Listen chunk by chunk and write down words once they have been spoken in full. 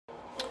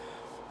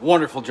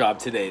Wonderful job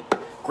today.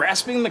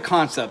 Grasping the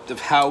concept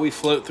of how we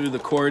float through the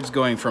chords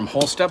going from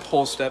whole step,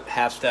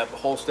 half step,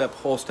 whole step,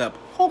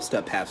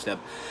 half step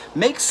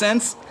makes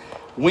sense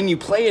when you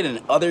play it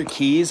in other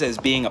keys as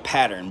being a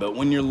pattern, but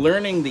when you're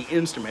learning the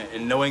instrument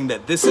and knowing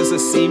that this is a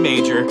C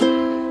major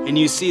and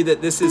you see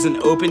that this is an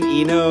open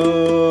E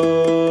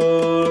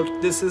note,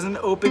 this is an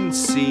open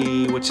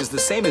C, which is the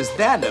same as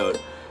that note,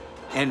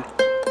 and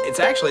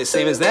it's actually the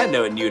same as that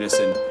note in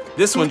unison.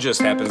 This one just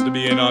happens to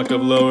be an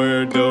octave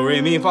lower. Do, re,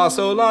 mi, fa,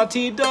 sol, la,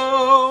 ti,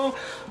 do.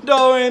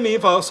 Do, re, mi,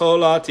 fa, sol,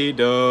 la, ti,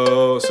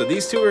 do. So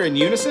these two are in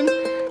unison,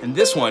 and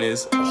this one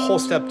is a whole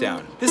step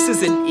down. This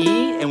is an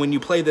E, and when you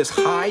play this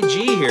high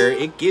G here,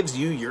 it gives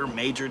you your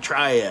major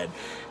triad.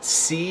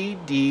 C,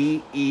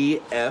 D, E,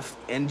 F,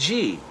 and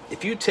G.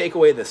 If you take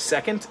away the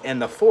second and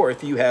the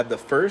fourth, you have the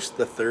first,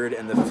 the third,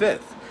 and the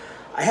fifth.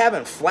 I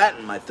haven't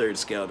flattened my third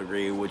scale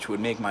degree, which would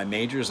make my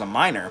majors a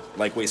minor,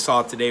 like we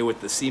saw today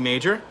with the C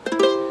major.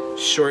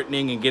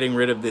 Shortening and getting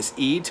rid of this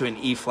E to an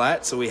E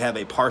flat, so we have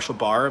a partial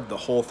bar of the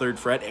whole third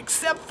fret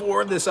except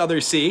for this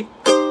other C.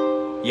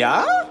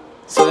 Yeah?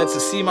 So that's a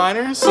C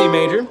minor, C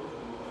major.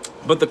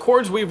 But the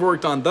chords we've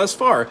worked on thus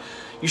far,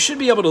 you should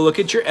be able to look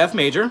at your F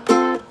major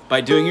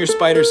by doing your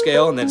spider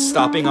scale and then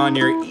stopping on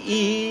your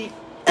E,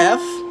 F,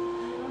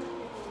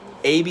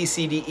 A, B,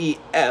 C, D, E,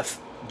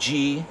 F,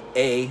 G,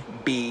 A,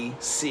 B,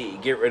 C.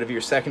 Get rid of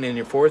your second and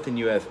your fourth and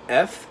you have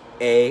F,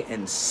 A,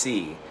 and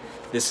C.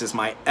 This is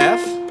my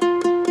F.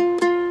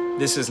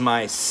 This is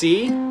my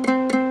C,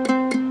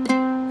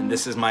 and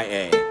this is my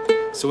A.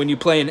 So when you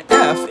play an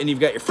F and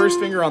you've got your first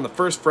finger on the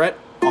first fret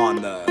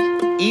on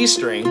the E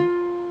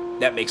string,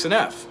 that makes an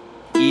F.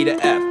 E to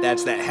F,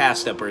 that's that half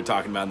step we were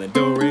talking about. And then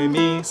do, re,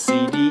 mi,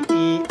 C, D,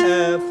 E,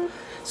 F.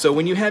 So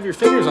when you have your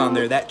fingers on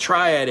there, that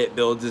triad it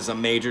builds is a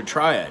major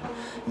triad.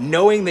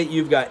 Knowing that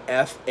you've got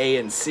F, A,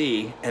 and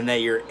C, and that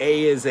your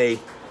A is a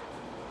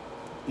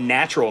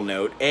natural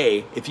note,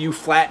 A, if you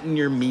flatten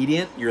your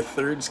mediant, your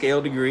third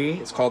scale degree,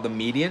 it's called the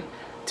mediant,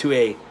 to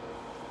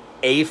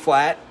A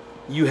flat,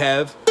 you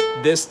have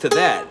this to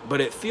that, but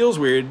it feels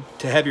weird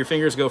to have your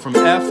fingers go from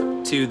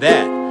F to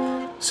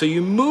that. So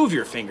you move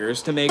your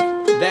fingers to make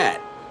that.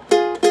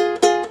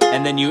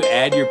 And then you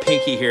add your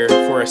pinky here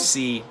for a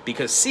C,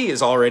 because C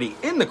is already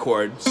in the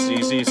chord,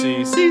 C, C,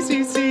 C, C,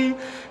 C, C,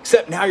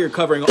 except now you're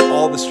covering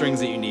all the strings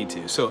that you need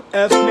to. So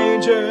F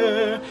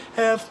major,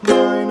 F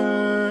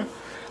minor.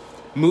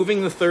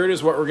 Moving the third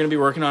is what we're going to be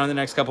working on in the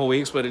next couple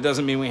weeks, but it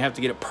doesn't mean we have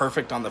to get it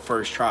perfect on the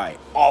first try.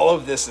 All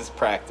of this is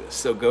practice,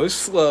 so go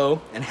slow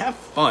and have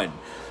fun.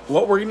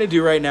 What we're going to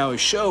do right now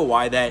is show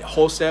why that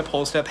whole step,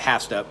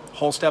 half step,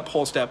 whole step,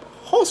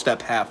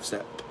 half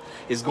step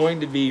is going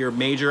to be your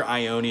major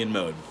Ionian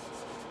mode.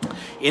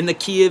 In the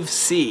key of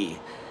C,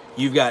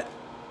 you've got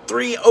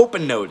 3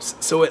 open notes,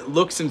 so it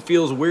looks and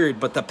feels weird,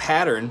 but the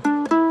pattern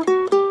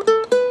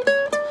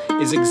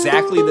is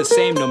exactly the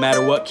same no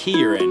matter what key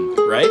you're in,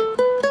 right?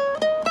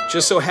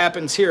 Just so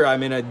happens here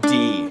I'm in a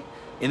D.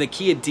 In the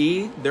key of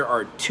D, there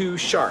are 2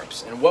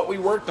 sharps. And what we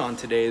worked on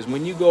today is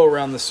when you go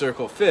around the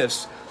circle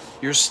fifths,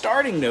 your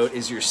starting note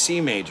is your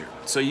C major.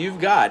 So you've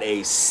got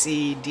a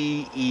C,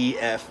 D, E,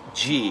 F,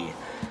 G.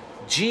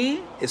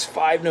 G is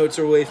 5 notes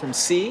away from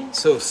C,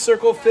 so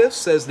circle fifths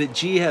says that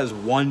G has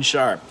 1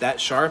 sharp.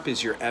 That sharp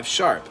is your F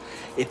sharp.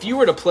 If you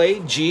were to play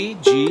G,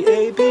 G,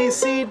 A, B,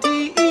 C,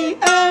 D, E,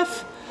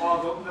 F,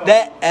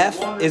 that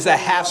F is a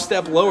half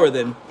step lower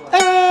than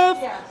F,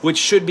 which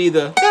should be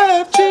the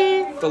F,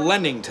 G, the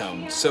lending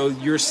tone. So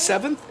your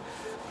 7th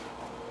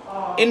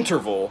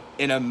interval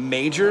in a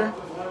major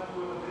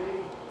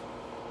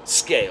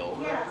scale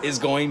is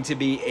going to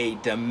be a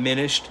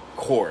diminished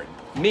chord.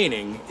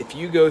 Meaning, if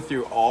you go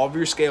through all of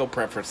your scale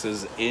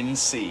preferences in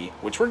C,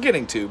 which we're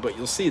getting to, but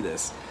you'll see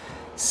this,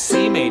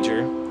 C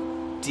major,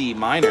 D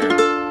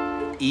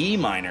minor, E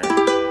minor,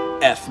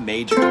 F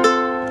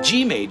major,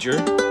 G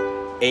major,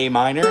 A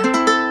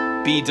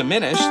minor, B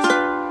diminished,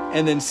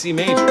 and then C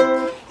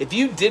major. If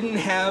you didn't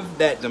have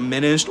that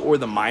diminished or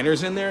the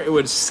minors in there, it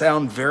would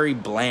sound very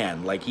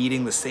bland, like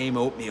eating the same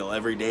oatmeal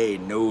every day.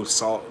 No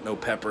salt, no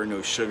pepper,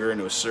 no sugar,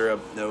 no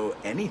syrup, no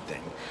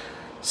anything.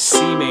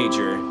 C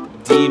major,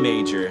 D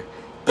major,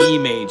 E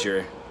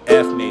major,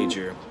 F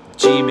major,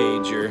 G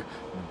major,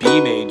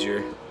 B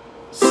major,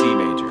 C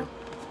major.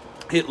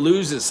 It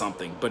loses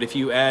something, but if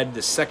you add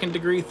the 2nd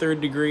degree,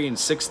 3rd degree, and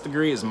 6th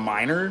degree as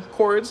minor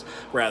chords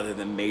rather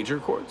than major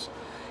chords,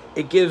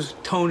 it gives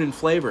tone and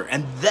flavor.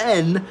 And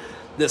then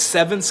the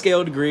 7th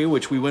scale degree,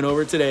 which we went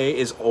over today,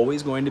 is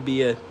always going to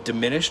be a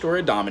diminished or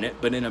a dominant,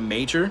 but in a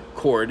major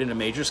chord, in a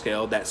major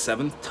scale, that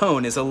 7th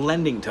tone is a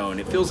lending tone.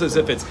 It feels as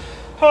if it's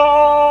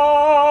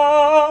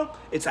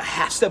it's a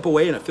half step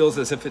away, and it feels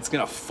as if it's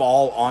going to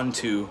fall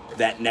onto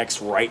that next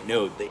right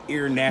note. The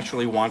ear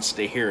naturally wants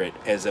to hear it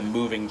as a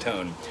moving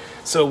tone.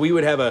 So we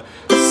would have a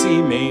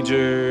C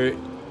major,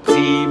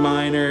 D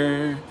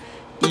minor,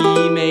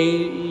 E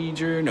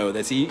major, no,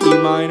 that's E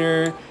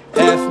minor,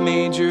 F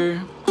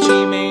major,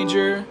 G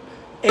major,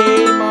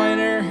 A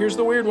minor, here's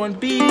the weird one,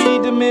 B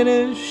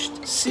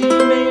diminished, C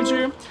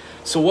major,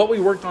 So what we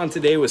worked on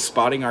today was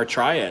spotting our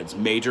triads,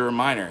 major or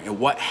minor, and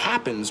what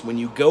happens when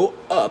you go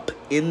up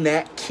in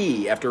that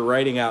key after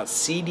writing out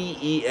C, D,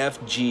 E,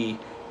 F, G,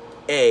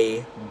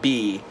 A,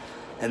 B,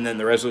 and then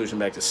the resolution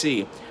back to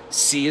C.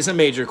 C is a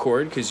major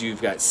chord because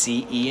you've got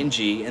C, E, and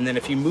G, and then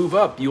if you move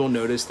up, you will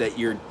notice that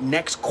your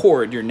next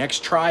chord, your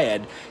next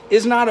triad,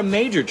 is not a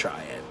major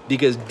triad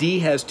because D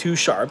has 2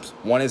 sharps,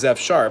 one is F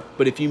sharp,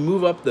 but if you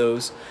move up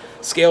those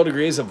scale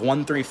degrees of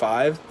 1, 3,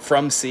 5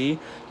 from C,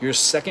 your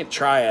second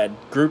triad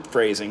group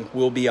phrasing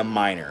will be a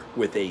minor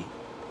with a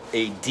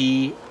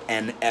D,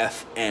 an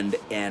F, and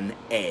an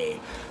A,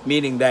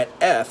 meaning that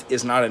F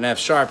is not an F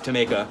sharp to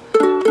make a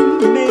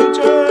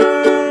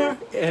major.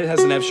 It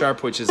has an F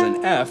sharp, which is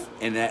an F,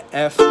 and that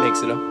F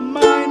makes it a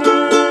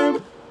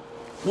minor.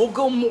 We'll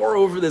go more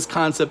over this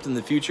concept in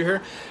the future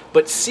here,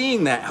 but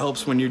seeing that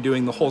helps when you're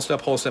doing the whole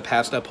step,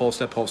 half step, whole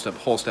step, whole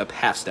step,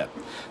 half step.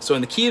 So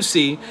in the key of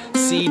C,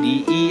 C,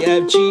 D, E,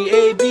 F, G,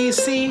 A, B,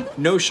 C,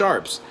 no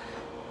sharps.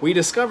 We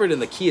discovered in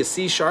the key of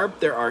C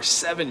sharp, there are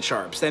 7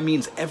 sharps. That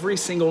means every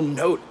single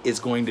note is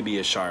going to be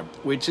a sharp,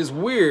 which is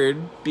weird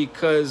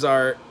because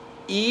our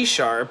E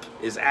sharp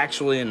is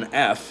actually an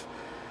F.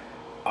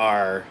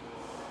 Our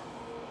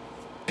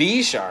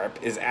B sharp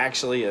is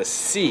actually a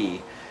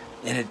C,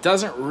 and it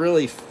doesn't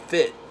really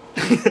fit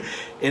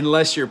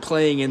unless you're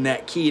playing in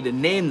that key to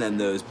name them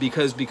those,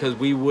 because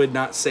we would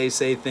not say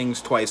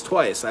things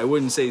twice. I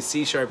wouldn't say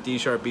C sharp, D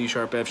sharp, B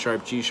sharp, F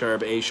sharp, G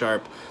sharp, A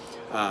sharp,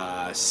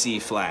 C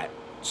flat,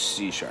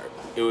 C sharp.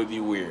 It would be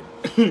weird.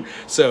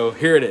 So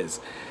here it is.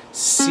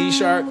 C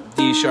sharp,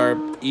 D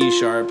sharp, E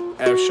sharp,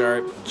 F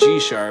sharp, G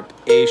sharp,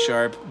 A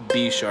sharp,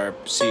 B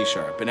sharp, C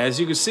sharp. And as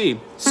you can see,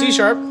 C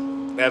sharp,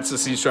 that's a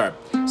C sharp.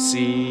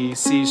 C,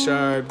 C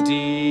sharp,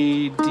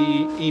 D,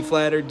 D, E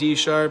flat or D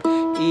sharp,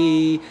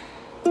 E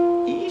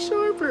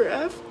sharp or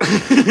F?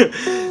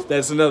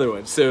 That's another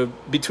one. So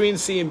between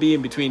C and B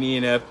and between E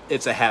and F,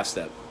 it's a half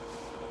step.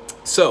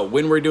 So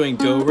when we're doing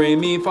do, re,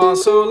 mi, fa,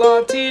 sol,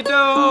 la, ti,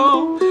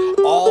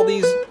 do, all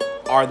these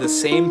are the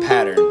same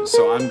pattern.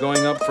 So I'm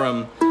going up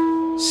from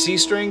C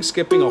string,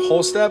 skipping a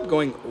whole step,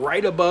 going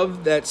right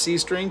above that C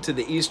string to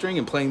the E string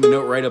and playing the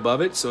note right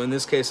above it. So in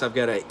this case, I've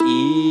got a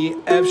E,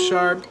 F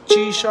sharp,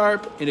 G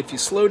sharp, and if you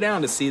slow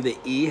down to see, the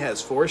E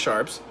has 4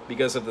 sharps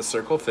because of the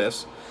circle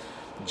fifths.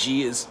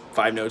 G is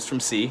 5 notes from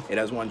C, it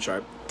has 1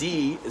 sharp.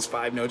 D is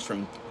 5 notes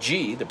from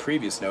G, the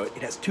previous note,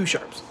 it has 2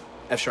 sharps,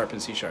 F sharp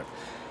and C sharp.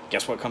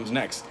 Guess what comes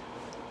next?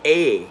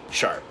 A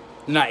sharp,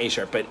 not A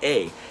sharp, but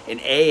A, and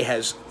A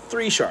has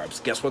 3 sharps.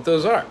 Guess what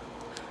those are?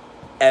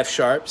 F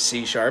sharp,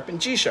 C sharp, and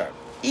G sharp.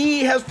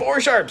 E has 4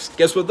 sharps.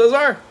 Guess what those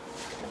are?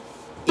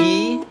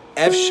 E,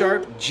 F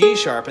sharp, G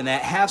sharp, and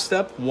that half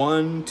step,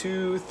 1,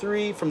 2,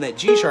 3, from that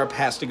G sharp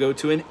has to go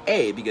to an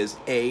A because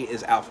A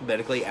is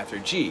alphabetically after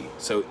G.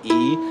 So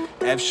E,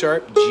 F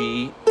sharp,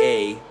 G,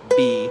 A,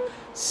 B,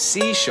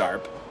 C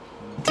sharp,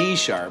 D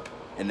sharp,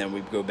 and then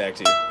we go back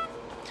to.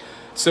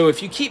 So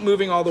if you keep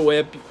moving all the way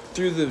up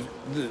through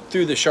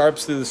the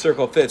sharps, through the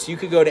circle fifths, you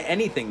could go to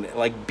anything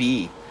like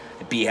B.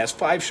 B has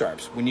 5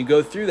 sharps. When you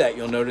go through that,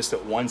 you'll notice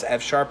that one's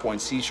F sharp,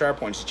 one's C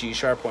sharp, one's G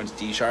sharp, one's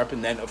D sharp,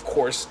 and then, of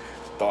course,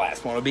 the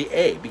last one will be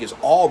A, because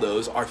all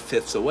those are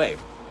fifths away.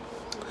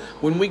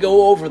 When we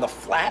go over the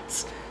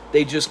flats,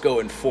 they just go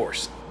in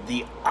fourths,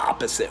 the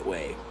opposite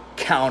way,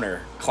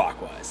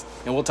 counterclockwise.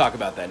 And we'll talk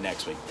about that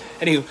next week.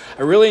 Anywho,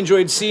 I really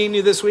enjoyed seeing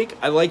you this week.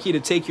 I'd like you to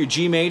take your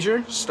G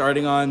major,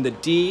 starting on the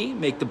D,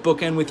 make the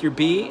bookend with your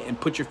B, and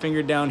put your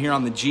finger down here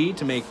on the G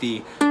to make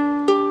the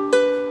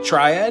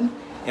triad.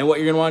 And what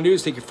you're going to want to do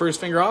is take your first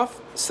finger off,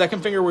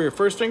 second finger where your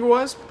first finger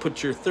was,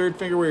 put your third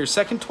finger where your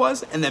second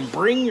was, and then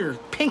bring your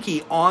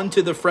pinky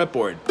onto the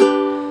fretboard.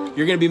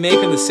 You're going to be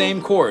making the same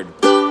chord.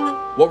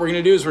 What we're going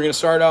to do is we're going to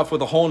start off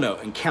with a whole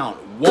note and count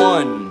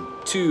 1,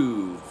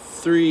 2,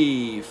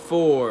 3,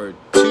 4,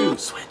 2,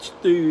 switch,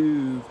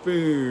 2,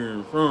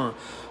 4,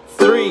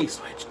 3,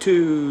 switch,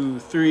 2,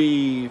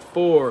 3,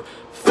 4,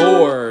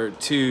 4,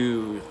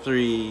 2,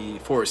 3,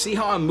 4. See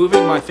how I'm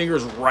moving my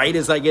fingers right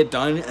as I get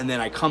done, and then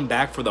I come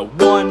back for the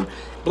 1,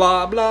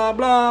 blah, blah,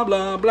 blah,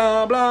 blah,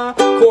 blah, blah,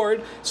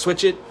 chord,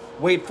 switch it,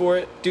 wait for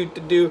it, do.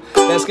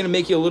 That's going to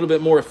make you a little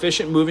bit more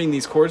efficient moving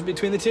these chords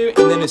between the two.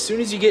 And then as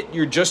soon as you get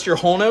just your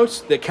whole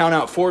notes that count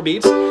out 4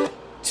 beats,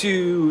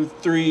 2,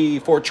 3,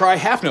 4, try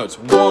half notes.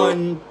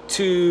 1,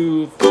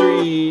 2,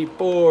 3,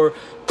 4,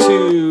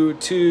 2,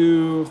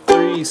 2,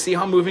 3. See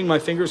how I'm moving my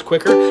fingers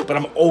quicker, but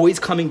I'm always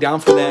coming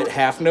down for that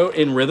half note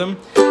in rhythm.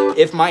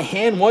 If my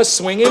hand was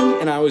swinging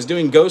and I was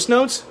doing ghost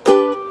notes,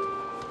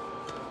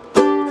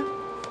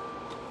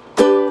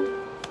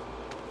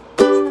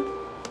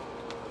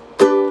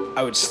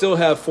 I would still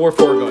have 4,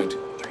 4 going. 2,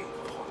 3,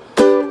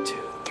 4, 2,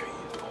 3,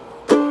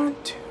 4, 1,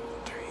 2,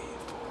 3,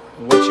 4.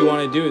 And what you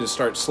want to do is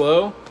start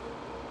slow.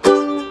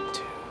 2,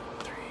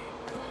 3,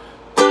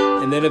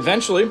 4. And then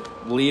eventually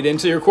lead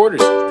into your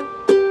quarters.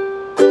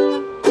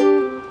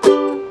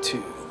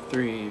 2,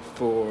 3,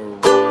 4,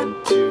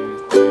 1,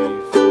 2,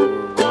 3,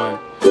 4, 1.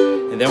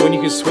 And then when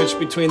you can switch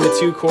between the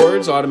 2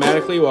 chords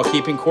automatically while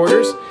keeping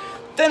quarters,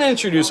 then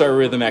introduce our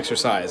rhythm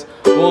exercise.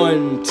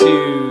 1,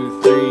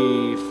 2,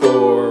 3,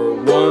 4,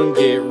 1,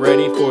 get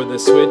ready for the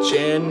switch,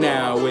 and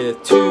now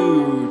with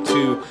 2,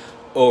 2,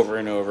 over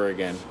and over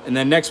again. And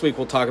then next week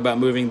we'll talk about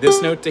moving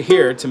this note to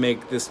here to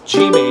make this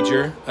G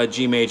major a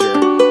G major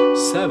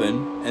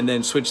 7, and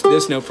then switch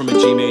this note from a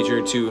G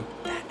major to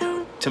that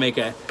note to make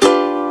a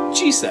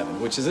G7,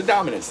 which is a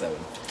dominant 7.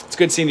 It's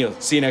good seeing you.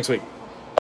 See you next week.